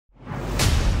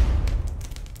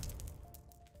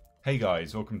Hey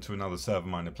guys, welcome to another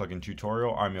ServerMiner plugin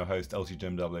tutorial. I'm your host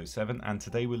LTGem007 and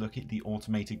today we're looking at the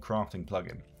automated crafting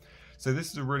plugin. So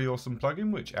this is a really awesome plugin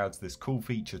which adds this cool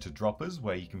feature to droppers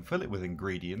where you can fill it with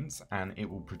ingredients and it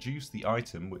will produce the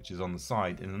item which is on the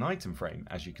side in an item frame,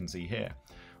 as you can see here.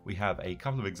 We have a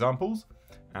couple of examples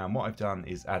and what I've done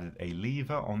is added a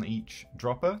lever on each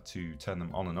dropper to turn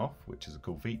them on and off, which is a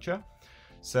cool feature.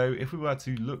 So if we were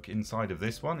to look inside of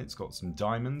this one, it's got some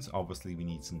diamonds. Obviously we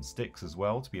need some sticks as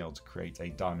well to be able to create a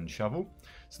diamond shovel.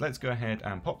 So let's go ahead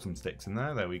and pop some sticks in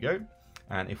there. There we go.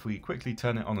 And if we quickly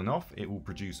turn it on and off, it will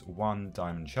produce one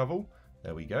diamond shovel.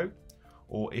 There we go.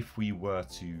 Or if we were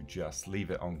to just leave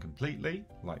it on completely,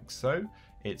 like so,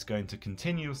 it's going to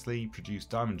continuously produce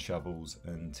diamond shovels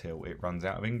until it runs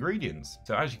out of ingredients.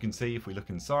 So as you can see, if we look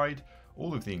inside,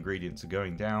 all of the ingredients are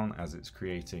going down as it's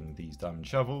creating these diamond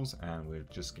shovels, and we're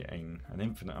just getting an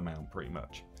infinite amount pretty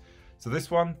much. So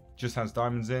this one just has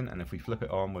diamonds in, and if we flip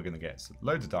it on, we're going to get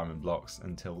loads of diamond blocks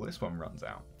until this one runs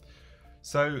out.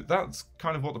 So that's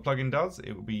kind of what the plugin does.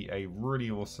 It will be a really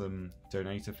awesome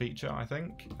donator feature, I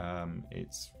think.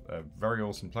 It's a very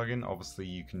awesome plugin. Obviously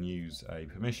you can use a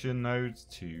permission node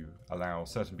to allow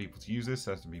certain people to use this,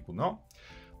 certain people not.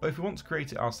 But if we want to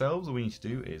create it ourselves, all we need to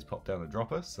do is pop down a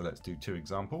dropper. So let's do two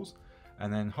examples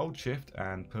and then hold shift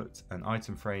and put an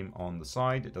item frame on the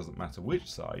side. It doesn't matter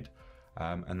which side,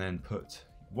 and then put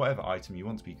whatever item you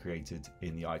want to be created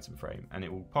in the item frame, and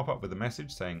it will pop up with a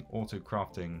message saying auto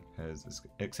crafting has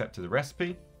accepted the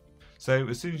recipe. So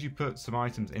as soon as you put some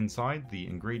items inside the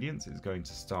ingredients, it's going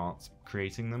to start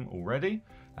creating them already,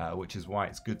 which is why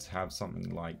it's good to have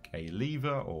something like a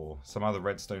lever or some other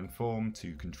redstone form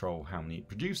to control how many it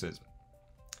produces.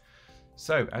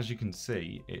 So as you can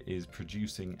see, it is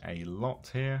producing a lot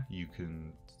here. You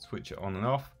can switch it on and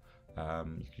off.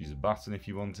 You could use a button if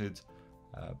you wanted.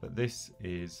 But this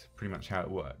is pretty much how it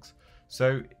works.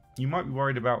 So you might be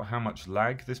worried about how much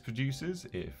lag this produces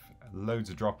if loads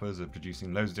of droppers are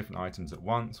producing loads of different items at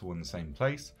once or in the same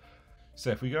place. So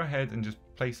if we go ahead and just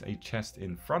place a chest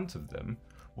in front of them,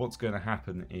 what's going to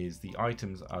happen is the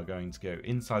items are going to go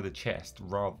inside the chest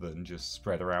rather than just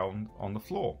spread around on the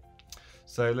floor.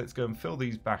 So let's go and fill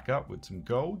these back up with some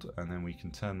gold, and then we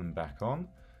can turn them back on.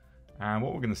 And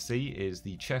what we're going to see is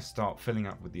the chest start filling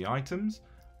up with the items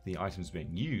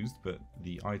being used, but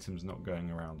the items not going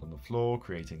around on the floor,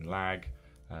 creating lag,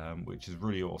 which is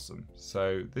really awesome.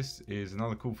 So this is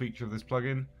another cool feature of this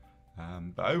plugin,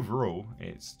 but overall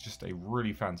it's just a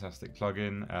really fantastic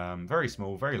plugin, very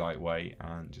small, very lightweight,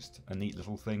 and just a neat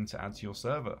little thing to add to your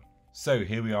server. So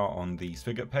here we are on the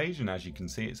Spigot page, and as you can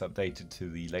see, it's updated to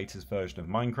the latest version of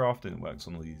Minecraft, and it works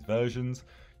on all these versions.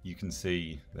 You can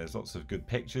see there's lots of good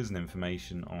pictures and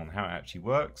information on how it actually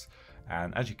works.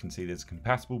 And as you can see, there's a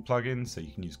compatible plugin, so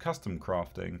you can use custom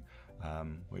crafting,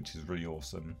 which is really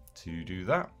awesome to do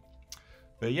that.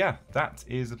 But yeah, that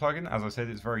is the plugin. As I said,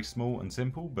 it's very small and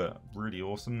simple, but really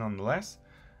awesome nonetheless.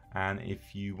 And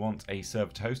if you want a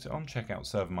server to host it on, check out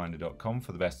ServerMiner.com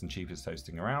for the best and cheapest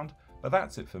hosting around. But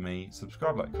that's it for me.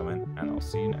 Subscribe, like, comment, and I'll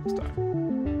see you next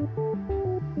time.